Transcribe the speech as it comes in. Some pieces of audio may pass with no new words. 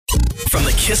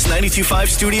the Kiss 92.5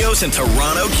 studios in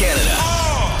Toronto, Canada.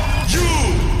 Are you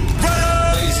ready?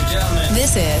 Ladies and gentlemen,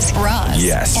 this is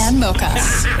Roz and Mocha.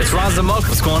 It's Roz and Mocha.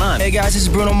 What's going on? Hey guys, this is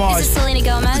Bruno Mars. This is Selena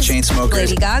Gomez. The Chainsmokers.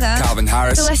 Lady Gaga. Calvin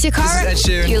Harris. Alessia Cara. This is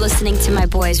Ed Sheeran. You're listening to my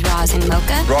boys Roz and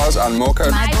Mocha. Roz and Mocha.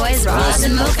 My boys Roz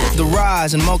and Mocha. The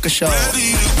Roz and Mocha Show.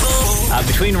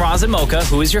 Between Roz and Mocha,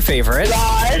 who is your favorite?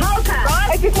 Roz. Mocha.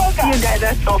 Roz. Mocha. You guys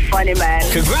are so funny, man.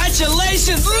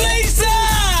 Congratulations, Lisa!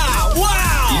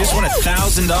 Wow! You just won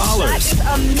 $1,000. That is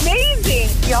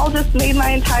amazing. Y'all just made my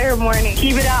entire morning.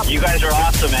 Keep it up. You guys are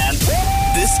awesome, man.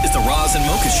 This is the Roz and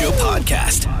Mocha Show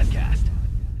podcast.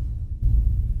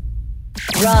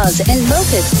 Roz and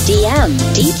Mocha's DM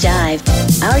Deep Dive.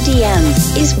 Our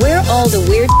DM is where all the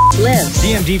weird lives.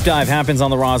 DM Deep Dive happens on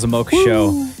the Roz and Mocha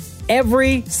Show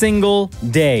every single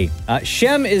day.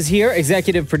 Shem is here,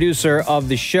 executive producer of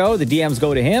the show. The DMs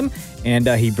go to him, and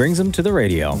he brings them to the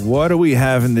radio. What do we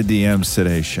have in the DMs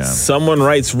today, Shem? Someone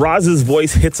writes, Roz's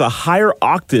voice hits a higher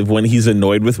octave when he's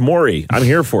annoyed with Maury. I'm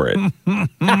here for it.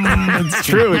 It's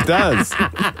true, it does.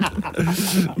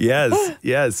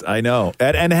 Yes, I know.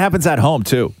 And it happens at home,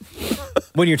 too.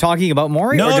 When you're talking about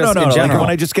Maury? No, or just in like general? when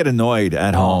I just get annoyed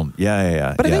at home.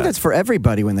 Yeah. But I think that's for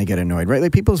everybody when they get annoyed, right?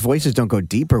 Like people's voices don't go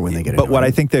deeper when they get annoyed. But what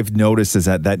I think they've noticed is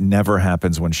that never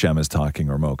happens when Shem is talking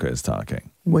or Mocha is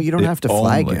talking. Well, you don't have to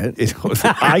flag it.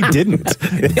 I didn't.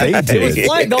 They did. It was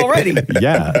flagged already.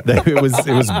 Yeah, it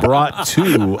was brought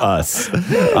to us.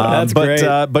 That's great.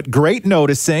 But great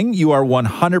noticing. You are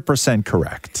 100%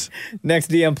 correct. Next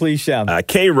DM, please, Shem.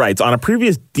 Kay writes, on a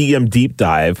previous DM Deep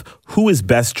Dive, who is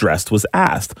best dressed was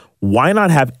asked. Why not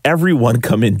have everyone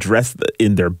come in dressed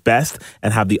in their best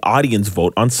and have the audience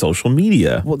vote on social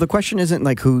media? Well, the question isn't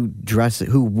like who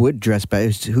would dress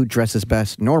best, who dresses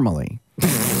best normally.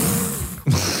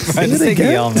 Man.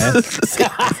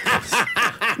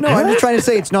 No, I'm just trying to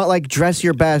say it's not like dress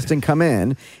your best and come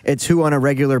in. It's who on a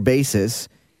regular basis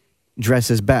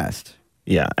dresses best.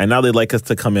 Yeah, and now they'd like us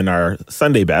to come in our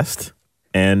Sunday best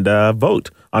and vote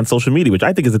on social media, which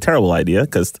I think is a terrible idea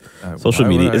because social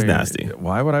media is nasty.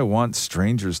 Why would I want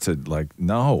strangers to,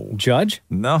 no. Judge?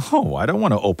 No, I don't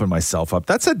want to open myself up.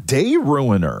 That's a day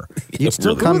ruiner. You'd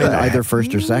still come in either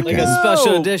first or second. Like a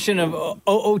special edition of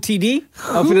OOTD,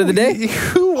 Outfit of the Day?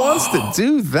 Who wants to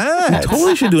do that? You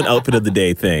totally should do an Outfit of the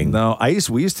Day thing. No,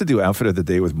 we used to do Outfit of the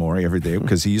Day with Maury every day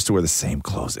because he used to wear the same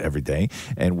clothes every day.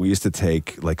 And we used to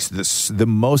take the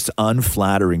most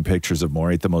unflattering pictures of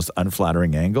Maury at the most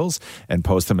unflattering angles and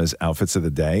post them as outfits of the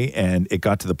day, and it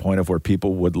got to the point of where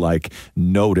people would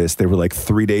notice. They were like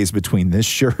 3 days between this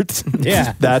shirt.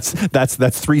 Yeah, that's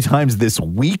 3 times this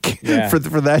week for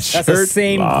that shirt. That's the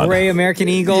same gray American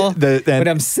Eagle with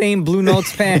them same Blue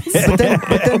Notes pants. but then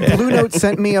Blue Notes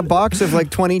sent me a box of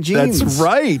 20 jeans.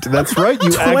 That's right.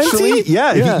 You actually,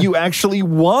 you actually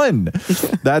won.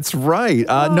 That's right.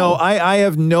 No, I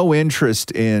have no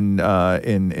interest in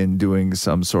doing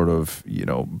some sort of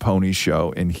pony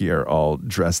show in here all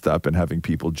dressed up and having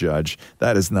people judge.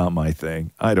 That is not my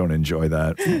thing. I don't enjoy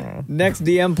that. Next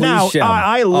DM, please. Now, Shem.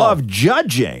 I love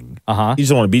judging. You just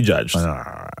don't want to be judged.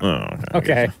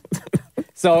 Okay.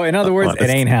 So, in other words, it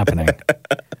ain't happening.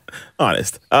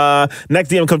 Honest. Next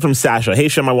DM comes from Sasha. Hey,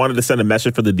 Shem, I wanted to send a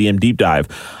message for the DM Deep Dive.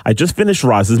 I just finished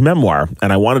Roz's memoir,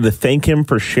 and I wanted to thank him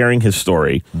for sharing his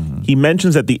story. Mm-hmm. He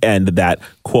mentions at the end that,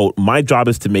 quote, my job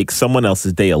is to make someone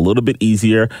else's day a little bit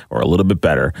easier or a little bit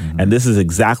better. Mm-hmm. And this is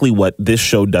exactly what this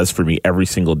show does for me every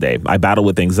single day. I battle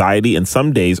with anxiety, and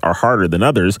some days are harder than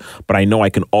others, but I know I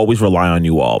can always rely on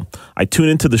you all. I tune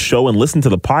into the show and listen to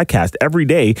the podcast every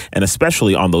day, and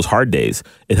especially on those hard days.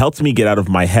 It helps me get out of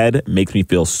my head, makes me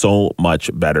feel so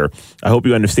much better. I hope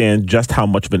you understand just how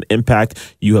much of an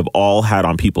impact you have all had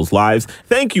on people's lives.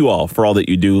 Thank you all for all that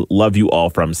you do. Love you all,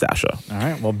 from Sasha. All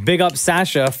right. Well, big up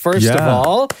Sasha, first of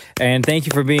all. And thank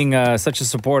you for being such a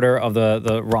supporter of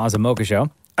the Roz and Mocha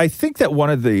Show. I think that one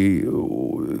of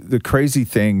the crazy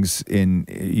things in,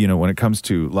 when it comes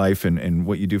to life and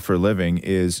what you do for a living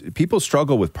is people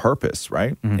struggle with purpose,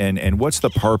 right? Mm-hmm. And what's the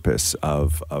purpose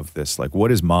of this? Like,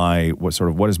 what is my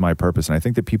purpose? And I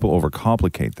think that people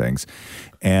overcomplicate things.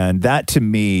 And that to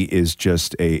me is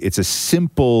just it's a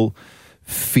simple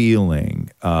feeling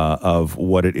of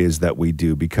what it is that we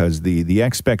do, because the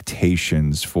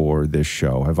expectations for this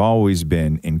show have always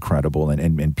been incredible,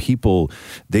 and people,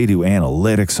 they do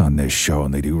analytics on this show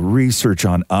and they do research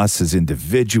on us as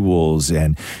individuals,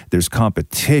 and there's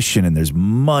competition and there's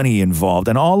money involved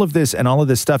and all of this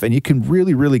stuff, and you can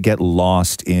really get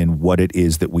lost in what it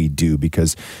is that we do,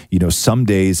 because some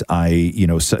days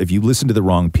so if you listen to the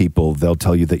wrong people, they'll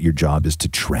tell you that your job is to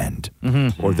trend,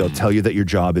 or they'll tell you that your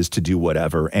job is to do whatever.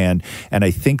 whatever. And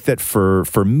I think that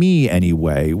for me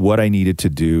anyway, what I needed to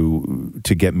do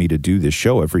to get me to do this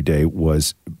show every day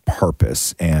was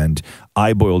purpose. And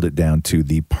I boiled it down to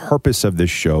the purpose of this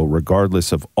show,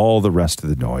 regardless of all the rest of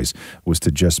the noise, was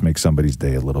to just make somebody's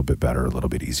day a little bit better, a little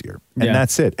bit easier. And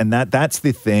that's it. And that's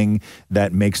the thing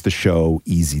that makes the show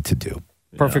easy to do.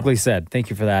 Perfectly said. Thank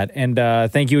you for that. And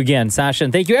thank you again, Sasha.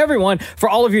 And thank you, everyone, for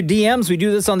all of your DMs. We do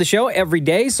this on the show every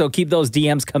day, so keep those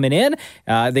DMs coming in.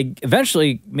 They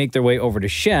eventually make their way over to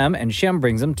Shem, and Shem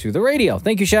brings them to the radio.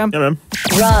 Thank you, Shem. Yeah, man.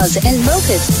 Roz and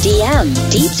Mocha's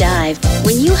DM Deep Dive.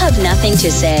 When you have nothing to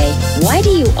say, why do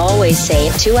you always say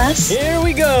it to us? Here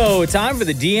we go. Time for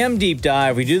the DM Deep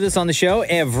Dive. We do this on the show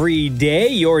every day.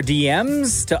 Your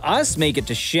DMs to us make it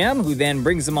to Shem, who then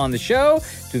brings them on the show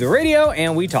to the radio,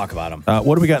 and we talk about them.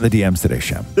 What do we got in the DMs today,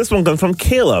 Shem? This one comes from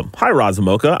Caleb. Hi, Roz and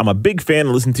Mocha. I'm a big fan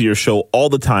and listen to your show all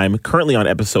the time, currently on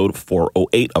episode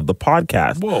 408 of the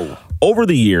podcast. Whoa. Over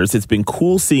the years, it's been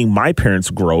cool seeing my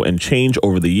parents grow and change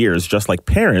over the years, just like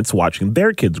parents watching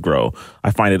their kids grow.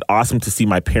 I find it awesome to see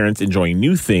my parents enjoying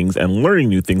new things and learning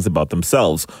new things about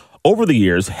themselves. Over the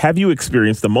years, have you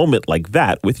experienced a moment like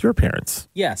that with your parents?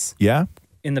 Yes. Yeah?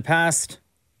 In the past,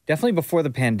 definitely before the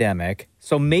pandemic,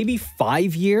 so maybe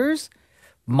 5 years,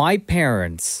 my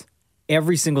parents,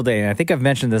 every single day, and I think I've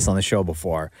mentioned this on the show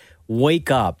before, wake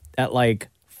up at like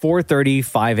 4:30,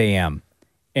 5 a.m.,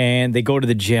 and they go to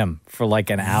the gym for like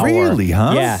an hour. Really,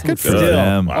 huh? Yeah. Good for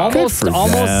them. Almost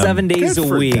 7 days Good a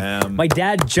for week. them. My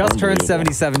dad just turned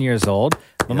 77 years old.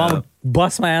 My mom would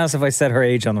bust my ass if I said her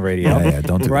age on the radio. Yeah,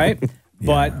 don't do right? that.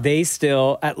 But they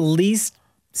still, at least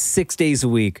 6 days a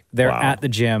week, they're at the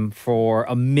gym for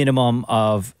a minimum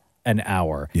of an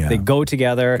hour. Yeah. They go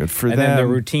together. Good for and then the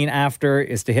them. routine after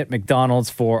is to hit McDonald's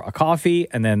for a coffee,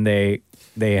 and then they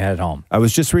head home. I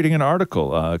was just reading an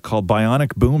article called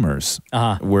Bionic Boomers,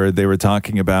 where they were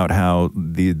talking about how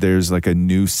there's like a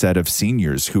new set of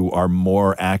seniors who are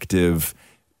more active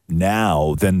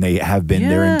now than they have been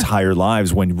their entire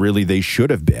lives, when really they should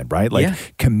have been, right?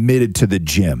 Like committed to the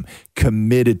gym,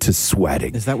 committed to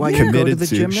sweating. Is that why you committed go to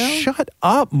the gym now? Shut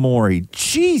up, Maury.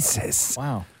 Jesus.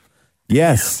 Wow.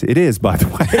 Yes, it is, by the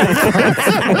way.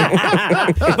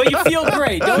 But you feel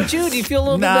great, don't you? Do you feel a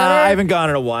little bit better? I haven't gone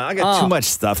in a while. I got too much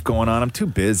stuff going on. I'm too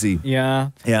busy. Yeah.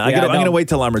 I'm going to wait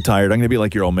till I'm retired. I'm going to be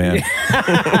like your old man.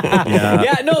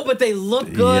 Yeah, no, but they look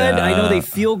good. Yeah. I know they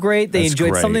feel great. They That's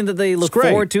enjoyed great. something that they look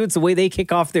forward to. It's the way they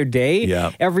kick off their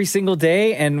day every single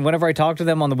day. And whenever I talk to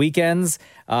them on the weekends,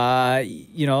 hey,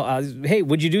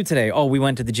 what'd you do today? Oh, we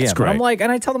went to the gym. That's great. And I'm like,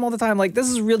 and I tell them all the time, like, this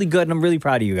is really good, and I'm really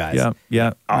proud of you guys.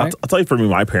 Yeah. I'll tell you, for me,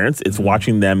 my parents, it's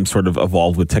watching them sort of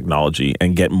evolve with technology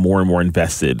and get more and more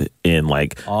invested in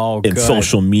good.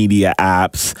 social media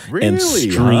apps and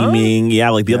Really, streaming. huh? Yeah,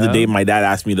 like the other day, my dad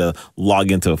asked me to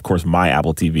log into, of course, my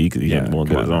Apple TV because he won't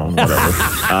get his own,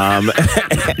 whatever,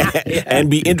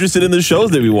 and be interested in the shows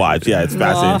that we watch. Yeah, it's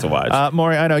fascinating to watch.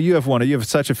 Maury, I know you have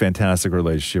such a fantastic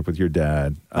relationship with your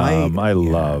dad. I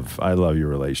love your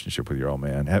relationship with your old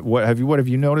man. What have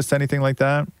you noticed anything like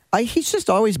that? He's just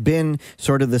always been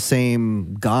sort of the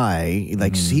same guy.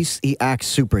 Like he acts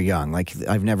super young. Like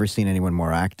I've never seen anyone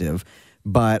more active.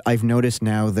 But I've noticed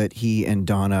now that he and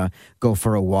Donna go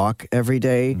for a walk every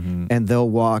day, and they'll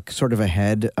walk sort of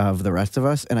ahead of the rest of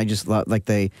us. And I just love, like,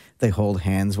 they hold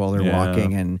hands while they're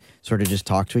walking and sort of just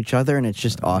talk to each other, and it's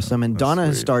just awesome. And Donna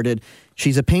has started.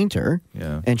 She's a painter,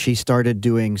 and she started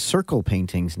doing circle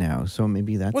paintings now. So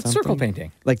maybe that's What's something. circle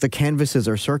painting? Like the canvases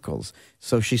are circles.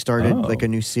 So she started like a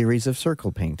new series of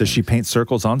circle paintings. Does she paint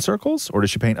circles on circles, or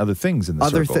does she paint other things in the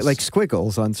circles? Like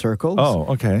squiggles on circles. Oh,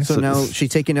 okay. So now she's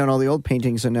taking down all the old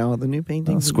paintings, and now the new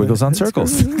paintings. Squiggles on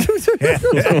circles.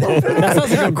 That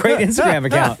sounds like a great Instagram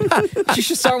account. She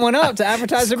should start one up to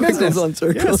advertise her business. on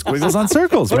circles. Yeah, squiggles on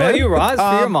circles, What man. about you, Roz,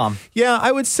 for your mom? Yeah,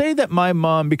 I would say that my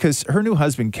mom, because her new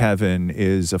husband, Kevin,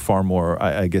 is a far more,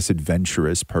 I guess,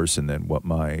 adventurous person than what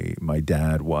my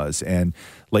dad was. And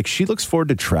like, she looks forward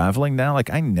to traveling now. Like,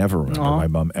 I never remember my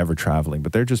mom ever traveling,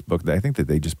 but they're just booked. I think that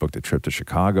they just booked a trip to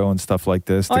Chicago and stuff like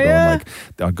this to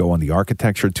go on the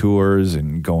architecture tours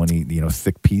and go and eat,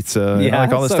 thick pizza and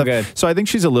like all this so stuff. good. So I think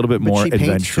she's a little bit more she paints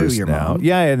adventurous too, your now. mom.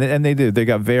 Yeah, and they do. They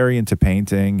got very into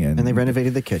painting and they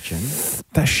renovated the kitchen.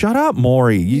 Shut up,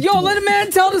 Maury. Yo, let a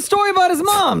man tell the story about his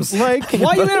mom's. Like,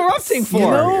 why are you interrupting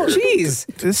for? Jeez,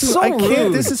 This is, so I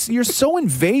can't. rude. You're so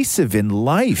invasive in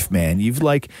life, man. You've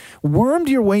like wormed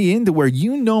your your way into where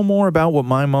you know more about what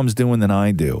my mom's doing than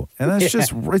I do. And that's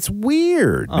just, it's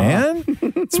weird, man.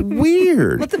 It's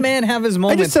weird. Let the man have his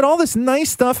moment. I just said all this nice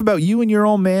stuff about you and your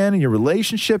old man and your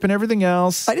relationship and everything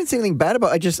else. I didn't say anything bad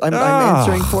about it. I'm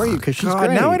answering for you because she's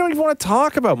great. Now I don't even want to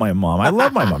talk about my mom. I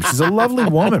love my mom. She's a lovely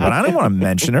woman, but I don't want to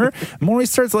mention her. Maury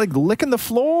starts like licking the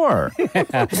floor. Next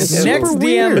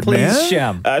DM, please,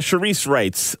 Shem. Charisse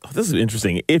writes, this is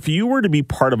interesting. If you were to be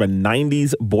part of a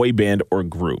 90s boy band or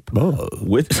group,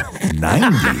 which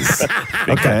 90s?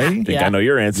 Okay. I think I know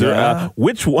your answer. Yeah.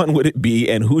 Which one would it be,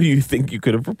 and who do you think you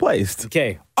could have replaced?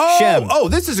 Okay. Shem. Oh,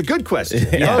 this is a good question.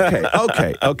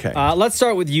 Okay. Let's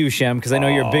start with you, Shem, because I know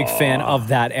you're a big fan of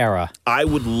that era. I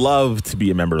would love to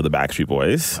be a member of the Backstreet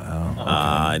Boys.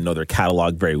 I know their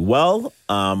catalog very well.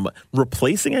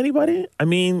 Replacing anybody? I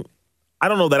mean, I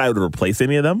don't know that I would replace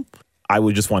any of them. I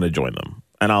would just want to join them.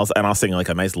 And I'll sing like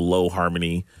a nice low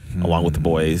harmony along with the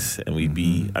boys, and we'd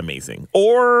be amazing.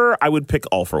 Or I would pick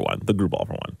All For One, the group All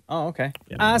For One. Oh, okay.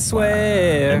 Yeah. I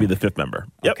swear. Maybe the fifth member.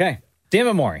 Yep. Okay. Damn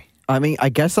it, Maury. I mean, I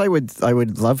guess I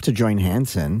would love to join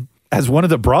Hanson. As one of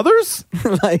the brothers?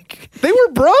 Like they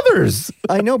were brothers.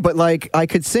 I know, but like I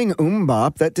could sing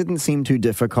Bop. That didn't seem too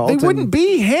difficult. They wouldn't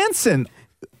be Hanson.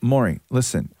 Maury,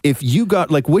 listen. If you got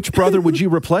which brother would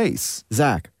you replace?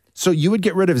 Zach. So you would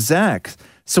get rid of Zach.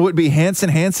 So it'd be Hanson,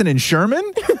 and Sherman?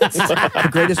 The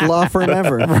greatest law firm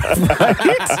ever. Right?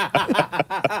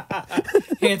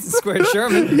 Hanson Square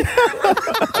Sherman.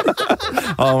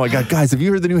 Oh my God, guys, have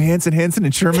you heard the new Hanson,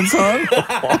 and Sherman song?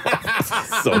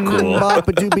 So cool.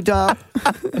 Bop-a-doobie-dop.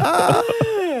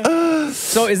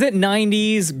 So is it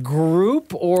 90s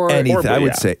group or anything? I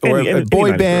would say, or a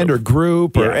boy band or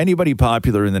group or anybody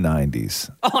popular in the 90s.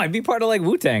 Oh, I'd be part of like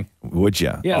Wu-Tang. Would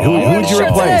you? Yeah. Who'd you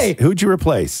replace? Who'd you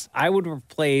replace? I would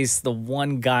replace the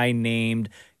one guy named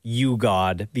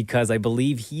U-God because I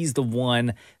believe he's the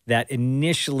one that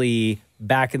initially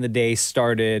back in the day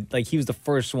started, like he was the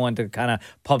first one to kind of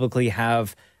publicly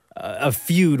have a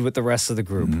feud with the rest of the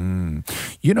group.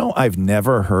 You know, I've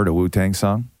never heard a Wu-Tang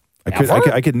song.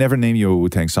 I could never name you a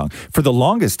Wu-Tang song. For the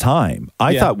longest time,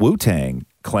 I thought Wu-Tang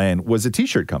Clan was a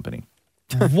t-shirt company.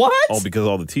 What? Oh, because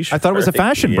all the t-shirts. I thought it was a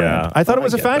fashion brand. Yeah. I thought it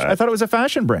was a fashion. I thought it was a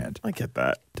fashion brand. I get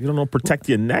that. You don't know protect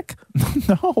your neck?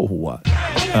 No. Oh.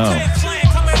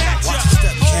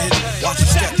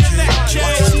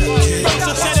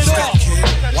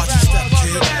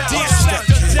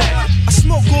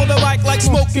 Smoke on the mic like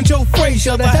smoking Joe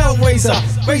Frazier, the Hellraiser,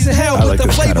 raising hell I with like the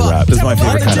this kind flavor. of rap. This is my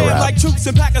favorite kind of rap. Like troops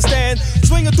in Pakistan,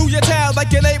 swinging through your town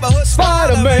like your neighborhood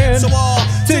Spider-Man. So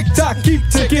tick tock, keep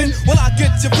ticking. Well, I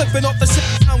get you flipping off the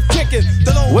shit I'm kicking.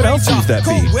 What else is that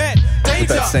beat? With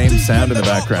that same sound in the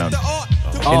background.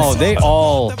 Oh, they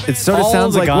all. It sort of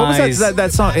sounds like what was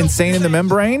that song? "Insane in the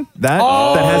Membrane." That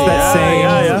has that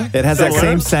same. It has that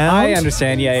same sound. I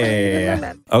understand.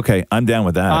 Yeah. Okay, I'm down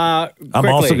with that. I'm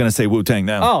also going to say Wu-Tang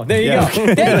now. Oh, there you go.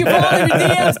 Thank you for all of your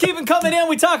DMs. Keep them coming in.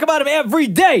 We talk about them every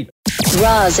day.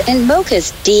 Roz and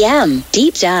Mocha's DM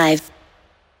Deep Dive.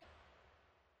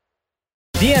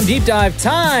 DM Deep Dive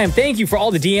time. Thank you for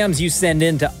all the DMs you send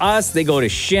in to us. They go to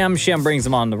Shem. Shem brings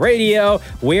them on the radio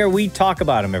where we talk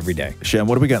about them every day. Shem,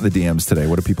 what do we got in the DMs today?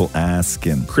 What are people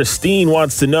asking? Christine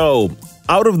wants to know,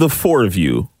 out of the four of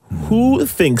you, who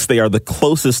thinks they are the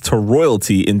closest to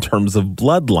royalty in terms of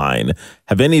bloodline?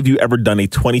 Have any of you ever done a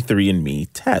 23andMe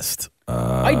test?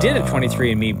 I did a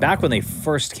 23andMe back when they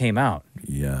first came out.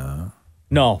 Yeah.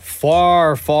 No,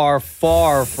 far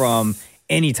from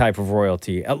any type of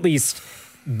royalty. At least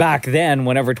back then,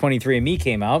 whenever 23andMe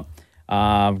came out,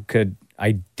 could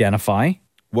identify.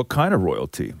 What kind of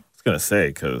royalty? I was going to say,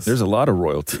 because there's a lot of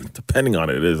royalty. Depending on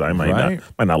it is. I might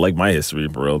not like my history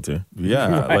of royalty.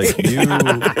 Yeah, Right. like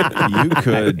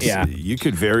you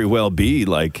could very well be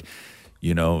like,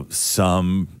 you know,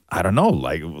 some, I don't know,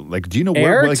 like do you know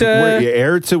where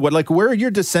are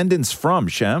your descendants from,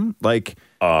 Shem? Like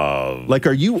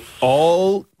are you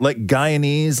all like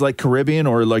Guyanese, like Caribbean,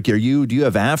 or like do you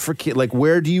have African? Like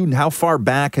how far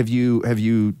back have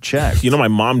you checked? You know, my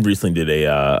mom recently did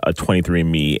a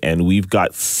 23andMe, and we've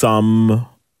got some.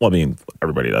 Well, I mean,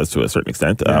 everybody does to a certain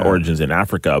extent. Origins in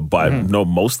Africa, but no,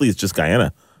 mostly it's just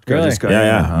Guyana. Really? Just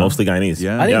Guyana, mostly Guyanese.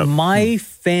 Yeah, I think my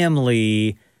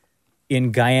family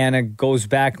in Guyana goes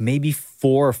back maybe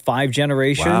 4 or 5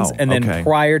 generations. Wow, And then okay.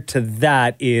 prior to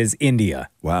that is India.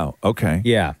 Wow. Okay.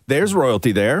 Yeah. There's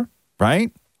royalty there,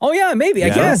 right? Oh, yeah, maybe, I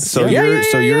Yeah? guess. So Yeah,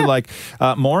 you're like,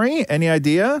 Maury, any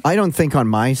idea? I don't think on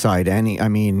my side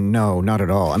no, not at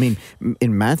all. I mean,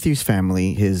 in Matthew's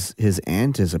family, his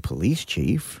aunt is a police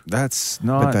chief. But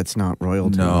that's not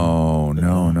royalty. No. But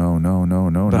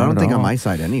I don't think on my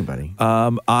side anybody.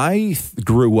 I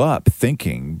grew up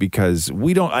thinking, because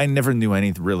I never knew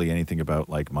anything about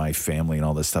like my family and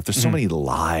all this stuff. There's so many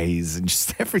lies and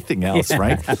just everything else,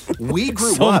 right? We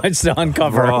grew So up much to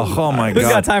uncover. Oh my God.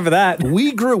 Who's got time for that?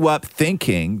 We grew up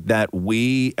thinking that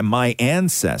my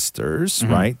ancestors,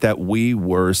 right, that we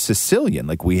were Sicilian,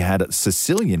 like we had a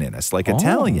Sicilian in us, like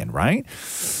Italian, right?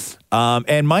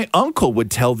 And my uncle would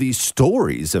tell these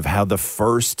stories of how the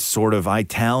first sort of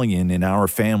Italian in our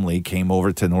family came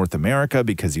over to North America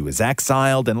because he was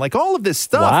exiled and like all of this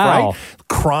stuff, right?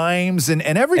 Crimes and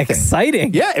everything.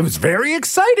 Exciting. Yeah, it was very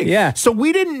exciting. Yeah. So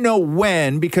we didn't know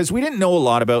when, because we didn't know a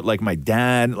lot about like my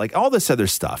dad, like all this other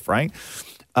stuff, right?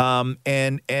 And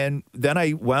then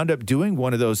I wound up doing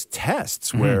one of those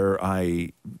tests where I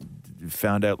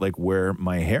found out like where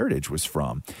my heritage was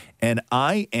from. And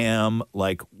I am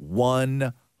like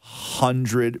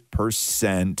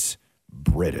 100%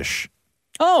 British.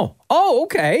 Oh,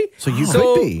 okay. So you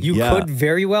could be. You could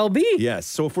very well be. Yes.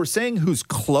 So if we're saying who's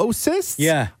closest,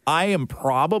 I am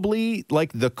probably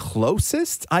like the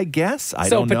closest, I guess. I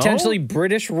don't know. So potentially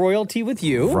British royalty with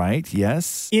you. Right,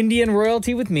 yes. Indian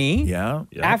royalty with me. Yeah.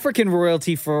 African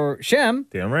royalty for Shem.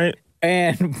 Damn right.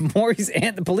 And Maury's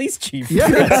aunt, the police chief.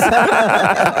 Yes.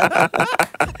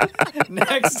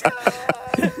 Next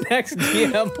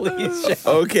DM, please, Shem.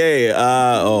 Okay.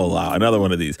 Oh, wow. Another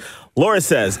one of these. Laura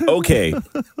says, okay,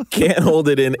 can't hold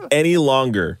it in any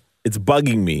longer. It's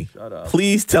bugging me. Shut up.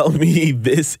 Please tell me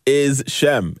this is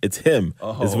Shem. It's him.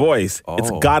 His voice.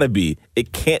 It's gotta be.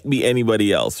 It can't be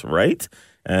anybody else, right?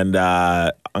 And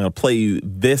I'm going to play you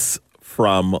this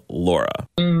from Laura.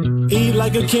 Eat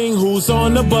like a king who's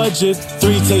on a budget.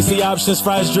 3 tasty options,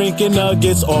 fries, drink, and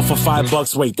nuggets, all for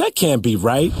 $5. Wait, that can't be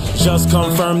right. Just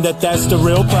confirm that that's the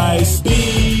real price.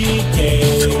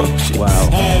 BK. Wow.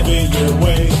 Have it your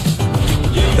way.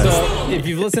 So if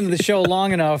you've listened to the show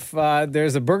long enough,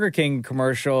 there's a Burger King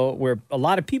commercial where a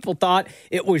lot of people thought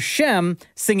it was Shem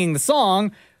singing the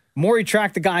song. Maury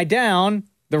tracked the guy down,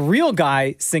 the real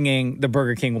guy singing the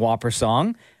Burger King Whopper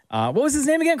song. What was his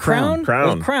name again? Crown? It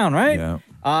was Crown, right?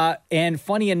 Yeah. And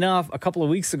funny enough, a couple of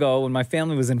weeks ago when my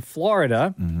family was in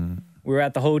Florida, we were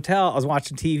at the hotel, I was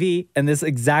watching TV, and this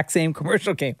exact same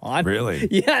commercial came on. Really?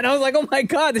 Yeah, and I was like, oh my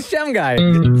God, the Shem guy.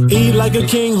 Eat like a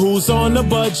king who's on a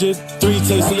budget. 3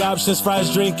 tasty options,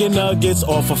 fries, drink, and nuggets,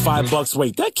 all for $5.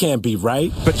 Wait, that can't be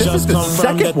right. But this is Just the confirm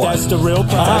second that one. that's the real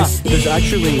price. There's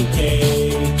actually...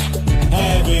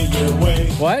 Have it your way.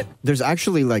 What? There's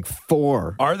actually like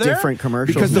 4 Are there? different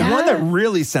commercials. Because the one that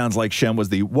really sounds like Shem was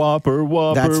the Whopper,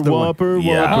 That's the one. Whopper.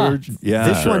 Yeah. Yeah.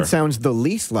 This one sounds the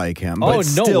least like him. Oh, but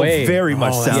no still way. very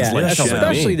much sounds Yeah, like Shem.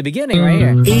 especially the beginning right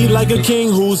here. Eat like a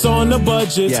king who's on a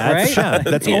budget. Yeah, that's Shem.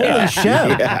 That's only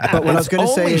Shem. But what I was going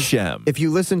to say only is, Shem. if you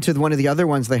listen to one of the other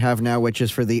ones they have now, which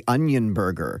is for the onion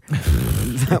burger,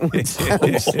 that one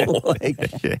sounds like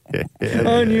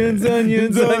Onions.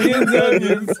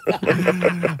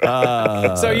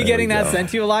 So are you getting that sent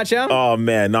to you a lot, Shem? Oh,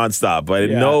 man, nonstop.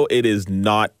 But no, it is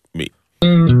not me.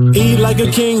 Eat like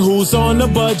a king who's on a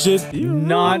budget.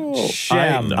 Not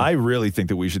Shem. I really think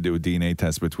that we should do a DNA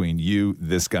test between you,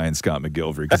 this guy, and Scott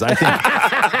McGilvery, because I think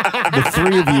the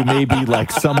 3 of you may be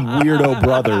like some weirdo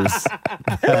brothers.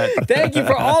 Thank you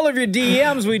for all of your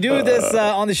DMs. We do this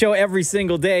on the show every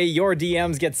single day. Your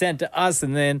DMs get sent to us,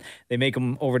 and then they make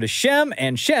them over to Shem,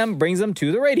 and Shem brings them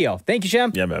to the radio. Thank you,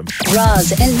 Shem. Yeah, man.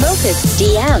 Roz and Mocha's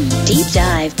DM Deep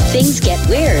Dive. Things get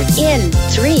weird in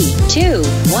 3, 2,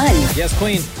 1. Yes,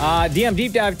 Queen. DM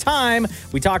Deep Dive time.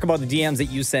 We talk about the DMs that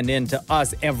you send in to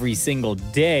us every single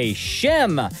day.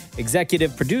 Shem,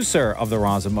 executive producer of the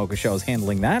Roz and Mocha Show, is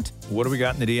handling that. What do we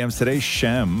got in the DMs today,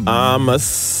 Shem?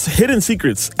 Hidden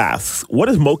Secrets asks, what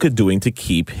is Mocha doing to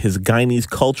keep his Guyanese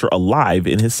culture alive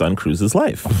in his son Cruz's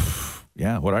life?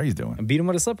 Yeah, what are you doing? Beat him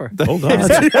with a slipper. Oh, God.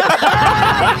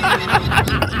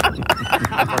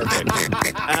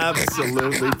 Perfect.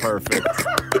 Absolutely perfect.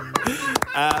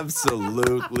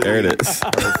 Absolutely. There it is.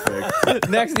 Perfect.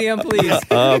 Next DM, please.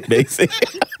 Amazing.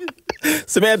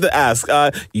 Samantha asks,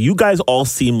 you guys all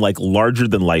seem like larger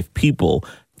than life people.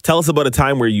 Tell us about a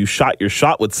time where you shot your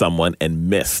shot with someone and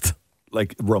missed.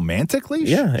 Like romantically?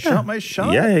 Yeah. Shot my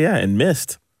shot? Yeah, and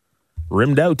missed.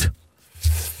 Rimmed out.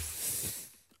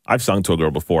 I've sung to a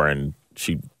girl before and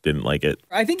she didn't like it.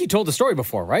 I think you told the story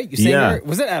before, right? You sang there.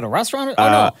 Was it at a restaurant? Oh,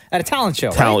 no. At a talent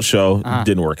show. Talent show.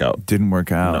 Didn't work out. Didn't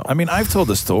work out. No. I mean, I've told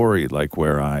a story like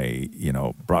where I,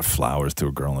 brought flowers to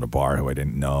a girl in a bar who I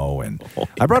didn't know, and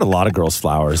I brought a lot of girls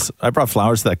flowers. I brought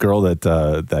flowers to that girl that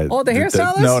the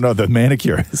hairstylist? No, the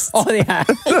manicurist. Oh yeah.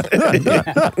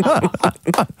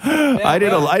 I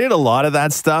did a lot of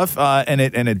that stuff, and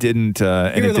it didn't. You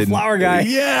were the flower guy.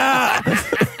 Yeah.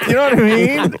 You know what I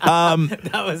mean?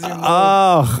 That was your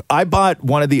move. I bought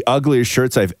one of the ugliest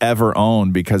shirts I've ever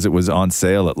owned because it was on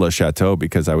sale at Le Chateau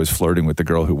because I was flirting with the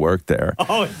girl who worked there.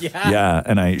 Oh yeah. Yeah,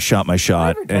 and I shot my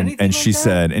shot, and she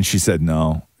said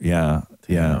no. Yeah.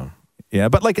 Yeah,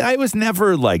 but like I was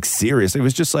never like serious. It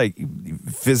was just like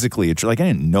physically, like I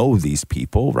didn't know these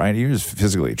people, right? You're just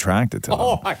physically attracted to them.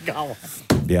 Oh, I got one.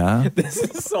 Yeah. This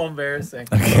is so embarrassing.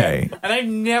 Okay. And I've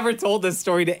never told this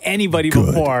story to anybody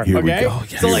before. Here we okay. go.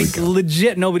 So like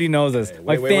legit, nobody knows this.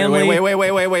 My family. Wait.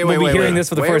 will be hearing this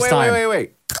for the first time.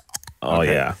 Wait. Oh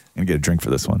okay. yeah. I'm gonna get a drink for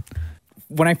this one.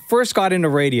 When I first got into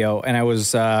radio, and I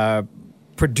was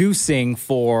producing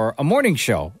for a morning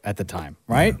show at the time,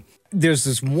 right? Yeah. There's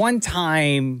this one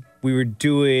time we were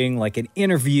doing like an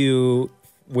interview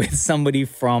with somebody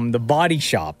from the Body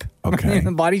Shop. Okay.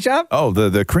 The Body Shop? Oh,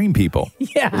 the cream people.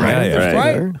 Yeah.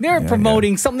 Right? They were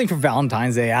promoting something for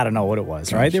Valentine's Day. I don't know what it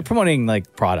was, right? They're promoting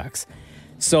like products.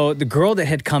 So the girl that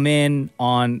had come in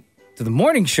on to the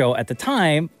morning show at the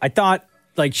time, I thought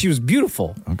like she was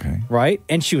beautiful. Okay. Right?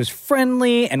 And she was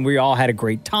friendly and we all had a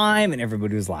great time and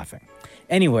everybody was laughing.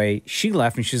 Anyway, she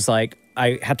left and she's like,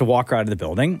 I had to walk her out of the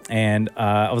building and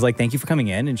I was like, thank you for coming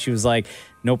in. And she was like,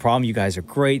 no problem. You guys are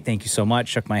great. Thank you so much.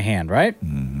 Shook my hand, right?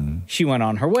 Mm-hmm. She went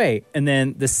on her way. And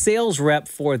then the sales rep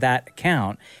for that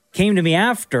account came to me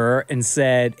after and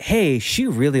said, hey, she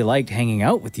really liked hanging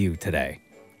out with you today.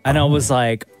 And I was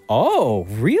like, oh,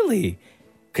 really?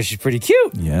 Because she's pretty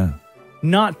cute. Yeah.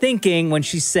 Not thinking when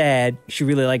she said she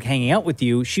really liked hanging out with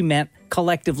you, she meant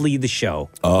collectively the show.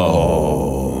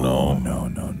 Oh, no.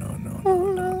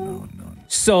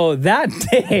 So that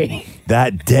day,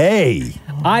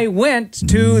 I went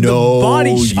to the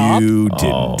Body Shop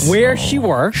where she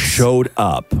works. Showed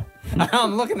up.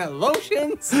 I'm looking at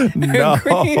lotions, no, and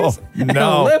creams,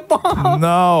 and lip balm.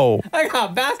 No. I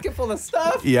got a basket full of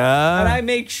stuff. Yeah. And I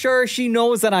make sure she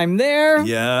knows that I'm there.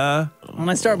 Yeah. And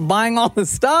I start buying all the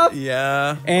stuff.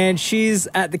 Yeah. And she's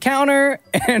at the counter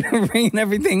and ringing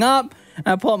everything up.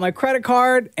 I pull out my credit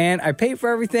card and I pay for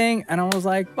everything. And I was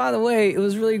like, by the way, it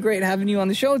was really great having you on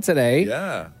the show today.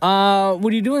 Yeah.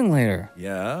 What are you doing later?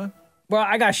 Yeah. Well,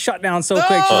 I got shut down so quick.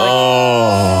 She's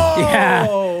like,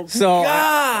 yeah. So,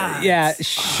 yeah,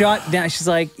 shut down. She's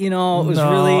like, it was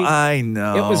really. I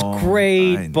know. It was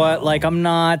great, but like, I'm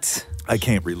not. I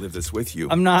can't relive this with you.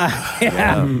 I'm not.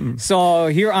 Yeah. So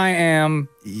here I am.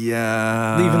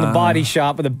 Yeah. Leaving the Body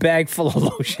Shop with a bag full of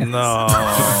lotions. No.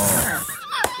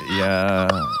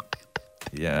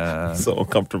 Yeah. So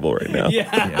uncomfortable right now.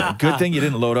 Yeah. Good thing you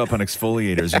didn't load up on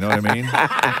exfoliators. You know what I mean?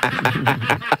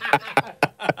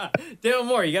 Dale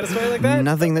Moore, you got a story like that?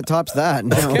 Nothing that tops that.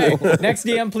 No. Okay. Next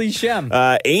DM, please, Shem.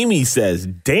 Amy says,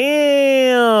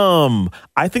 damn.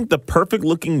 I think the perfect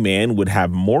looking man would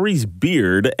have Maury's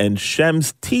beard and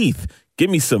Shem's teeth. Give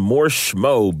me some more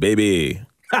schmo, baby.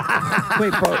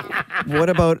 Wait, but what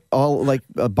about all like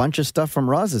a bunch of stuff from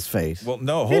Roz's face? Well,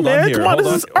 no, Hey, hold man, on here. come on,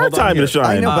 this is our time to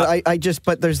shine. I know, but I just,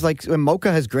 but there's like,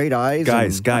 Mocha has great eyes.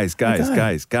 Guys.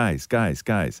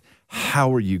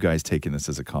 How are you guys taking this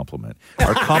as a compliment?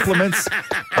 Are compliments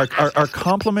are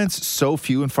compliments so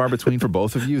few and far between for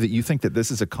both of you that you think that this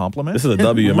is a compliment? This is a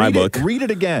W in my book. Read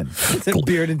it again. It's a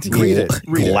beard and teeth. Read it.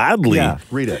 Gladly. Yeah,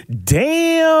 read it.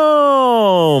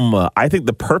 Damn. I think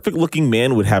the perfect looking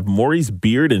man would have Maury's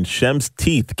beard and Shem's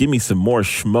teeth. Give me some more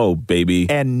schmo, baby.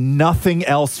 And nothing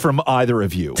else from either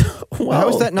of you. How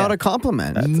is that not a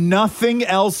compliment? Nothing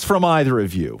else from either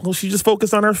of you. Well, she just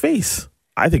focused on her face.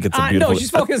 I think it's a beautiful. No, she's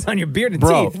focused on your beard and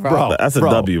bro, teeth, bro. That's a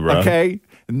W, bro. Okay?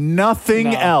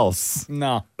 Nothing else.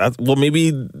 No. Well,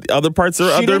 maybe other parts are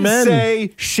She other didn't men.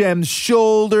 say Shem's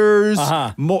shoulders.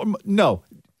 No.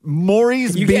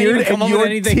 Maury's You beard can't even come and up your with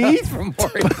anything teeth. else from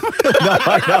Maury.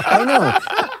 I know.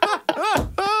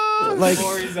 Like,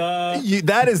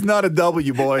 That is not a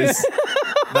W, boys.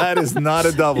 That is not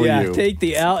a W. Yeah, take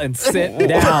the L and sit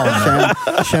down.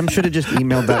 Shem should have just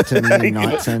emailed that to me,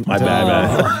 not sent. My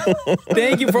bad, man.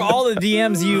 Thank you for all the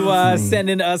DMs you send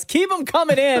in to us. Keep them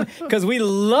coming in because we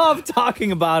love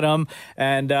talking about them,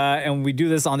 and we do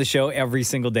this on the show every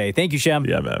single day. Thank you, Shem.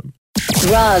 Yeah, man.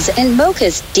 Roz and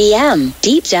Mocha's DM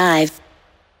Deep Dive.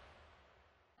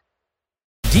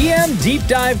 DM deep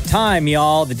dive time,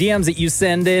 y'all. The DMs that you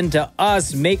send in to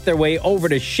us make their way over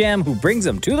to Shem, who brings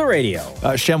them to the radio.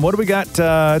 Shem, what do we got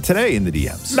today in the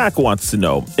DMs? Mac wants to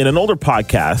know, in an older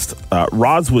podcast,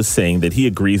 Roz was saying that he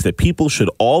agrees that people should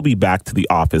all be back to the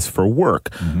office for work.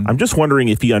 I'm just wondering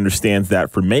if he understands that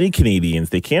for many Canadians,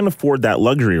 they can't afford that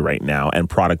luxury right now, and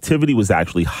productivity was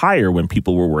actually higher when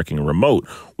people were working remote.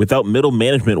 Without middle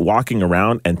management walking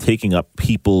around and taking up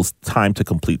people's time to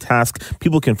complete tasks,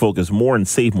 people can focus more and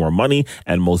save more money,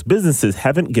 and most businesses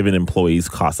haven't given employees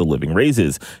cost of living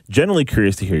raises. Generally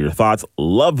curious to hear your thoughts.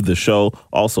 Love the show.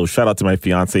 Also, shout out to my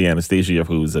fiance Anastasia,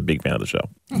 who's a big fan of the show.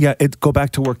 Yeah, go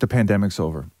back to work. The pandemic's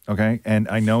over, okay? And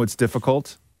I know it's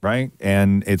difficult, right?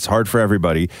 And it's hard for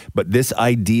everybody. But this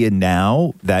idea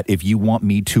now that if you want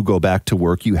me to go back to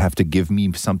work, you have to give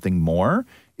me something more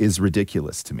is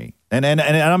ridiculous to me. And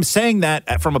I'm saying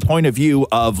that from a point of view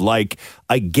of like,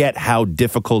 I get how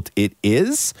difficult it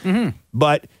is,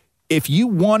 but if you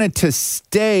wanted to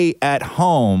stay at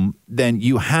home, then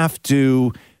you have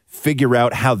to figure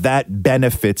out how that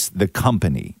benefits the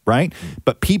company, right?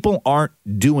 But people aren't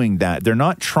doing that. They're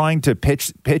not trying to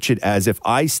pitch it as if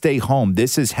I stay home,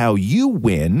 this is how you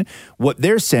win. What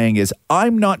they're saying is,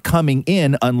 I'm not coming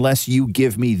in unless you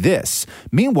give me this.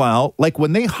 Meanwhile, like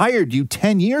when they hired you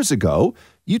 10 years ago,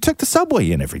 you took the subway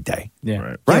in every day. Yeah.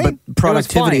 Right? Yeah, but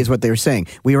productivity is what they were saying.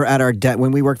 We were at our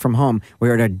when we worked from home, we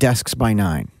were at our desks by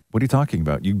 9. What are you talking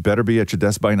about? You better be at your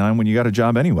desk by 9 when you got a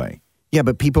job anyway. Yeah,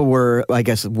 but people were, I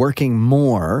guess, working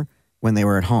more when they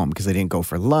were at home because they didn't go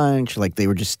for lunch. Like they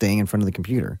were just staying in front of the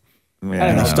computer. Yeah.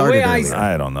 And they started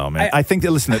I don't know, man. I think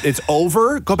that, listen, it's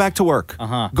over. Go back to work.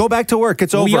 Go back to work.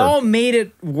 It's over. We all made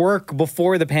it work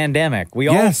before the pandemic. We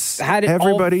all had it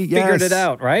everybody, all figured it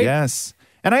out, right? Yes.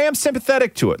 And I am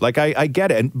sympathetic to it. Like, I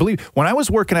get it. And believe, when I was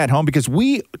working at home, because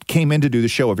we came in to do the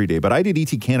show every day, but I did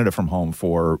ET Canada from home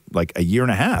for like a year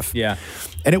and a half. Yeah.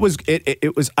 And it was,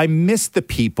 I missed the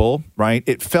people, right?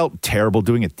 It felt terrible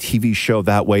doing a TV show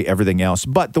that way, everything else.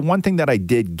 But the one thing that I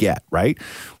did get, right,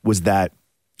 was that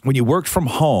when you worked from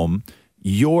home,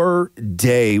 your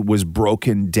day was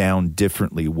broken down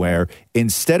differently, where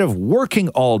instead of working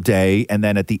all day and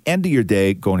then at the end of your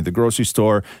day going to the grocery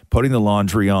store, putting the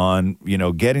laundry on,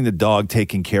 getting the dog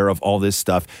taken care of, all this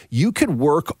stuff, you could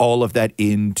work all of that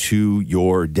into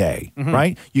your day,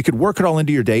 right? You could work it all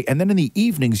into your day, and then in the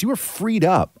evenings you were freed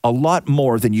up a lot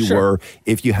more than you were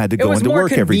if you had to go into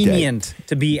work every day. It was more convenient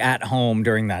to be at home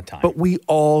during that time. But we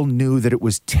all knew that it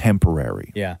was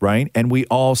temporary, right? And we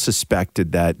all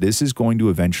suspected that this is going to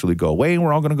eventually go away and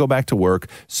we're all going to go back to work.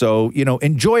 So,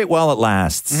 enjoy it while it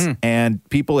lasts. And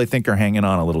people, I think, are hanging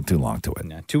on a little too long to it.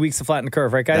 Yeah, 2 weeks to flatten the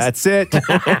curve, right, guys? That's it.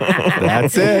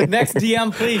 That's it. Next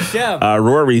DM, please, Shem.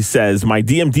 Rory says, my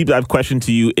DM deep dive question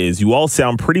to you is, you all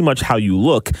sound pretty much how you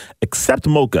look, except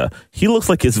Mocha. He looks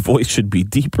like his voice should be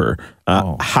deeper.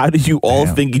 How do you all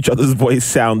think each other's voice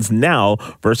sounds now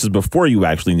versus before you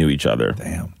actually knew each other?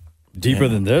 Damn. Deeper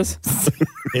than this?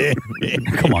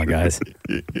 Come on, guys.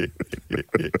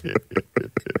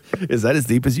 Is that as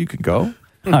deep as you can go?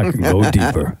 I can go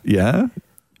deeper. Yeah?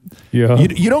 Yeah.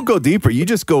 You don't go deeper. You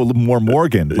just go more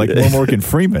Morgan, like more Morgan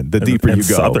Freeman, the deeper you go.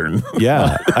 Southern.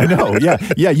 Yeah, I know. Yeah.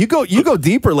 Yeah, you go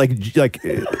deeper like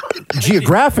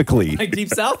geographically. Like deep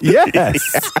south?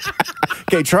 Yes.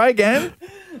 Okay, try again.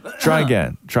 Try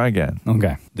again.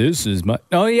 Okay. This is my...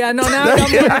 Oh, yeah, no, now I'm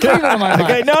leaving it on my mind.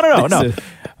 Okay, no.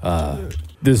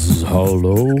 This is how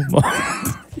low...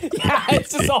 Yeah,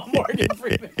 it's just all Morgan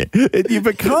Freeman. You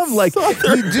become like,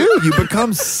 you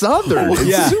become Southern.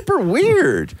 It's super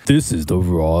weird. This is the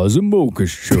Roz and Mocha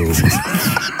Show.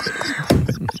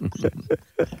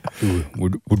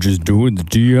 We're just doing the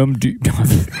DM deep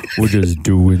dive. We're just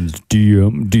doing the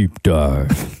DM deep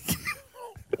dive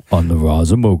on the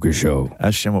Roz and Mocha Show.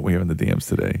 Ask Shem what we have in the DMs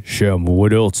today. Shem,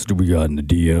 what else do we got in the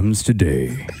DMs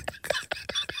today?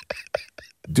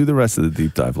 Do the rest of the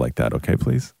deep dive like that, okay,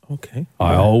 please? Okay.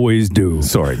 I always do.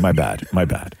 Sorry, my bad.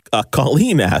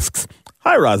 Colleen asks,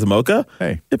 hi, Razamoka.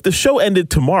 Hey. If the show ended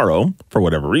tomorrow, for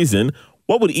whatever reason,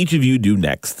 what would each of you do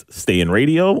next? Stay in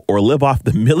radio or live off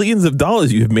the millions of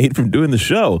dollars you have made from doing the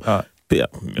show?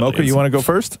 Mocha, you want to go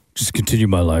first? Just continue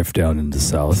my life down in the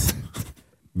South.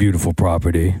 Beautiful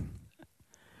property.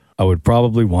 I would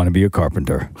probably want to be a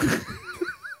carpenter.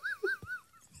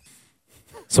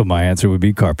 So my answer would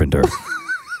be carpenter.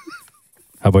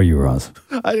 How about you, Roz?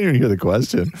 I didn't even hear the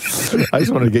question. I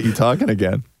just wanted to get you talking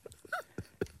again.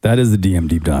 That is the DM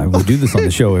Deep Dive. We do this on the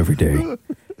show every day.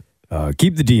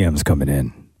 Keep the DMs coming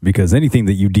in, because anything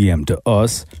that you DM to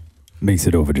us makes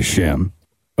it over to Shem,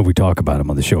 and we talk about him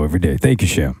on the show every day. Thank you,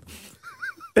 Shem.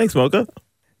 Thanks, Mocha.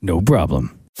 No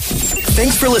problem.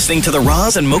 Thanks for listening to the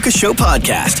Roz and Mocha Show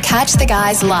podcast. Catch the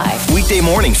guys live Weekday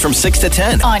mornings from 6 to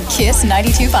 10 on Kiss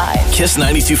 92.5.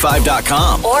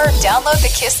 Kiss925.com. Or download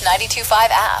the Kiss 92.5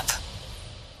 app.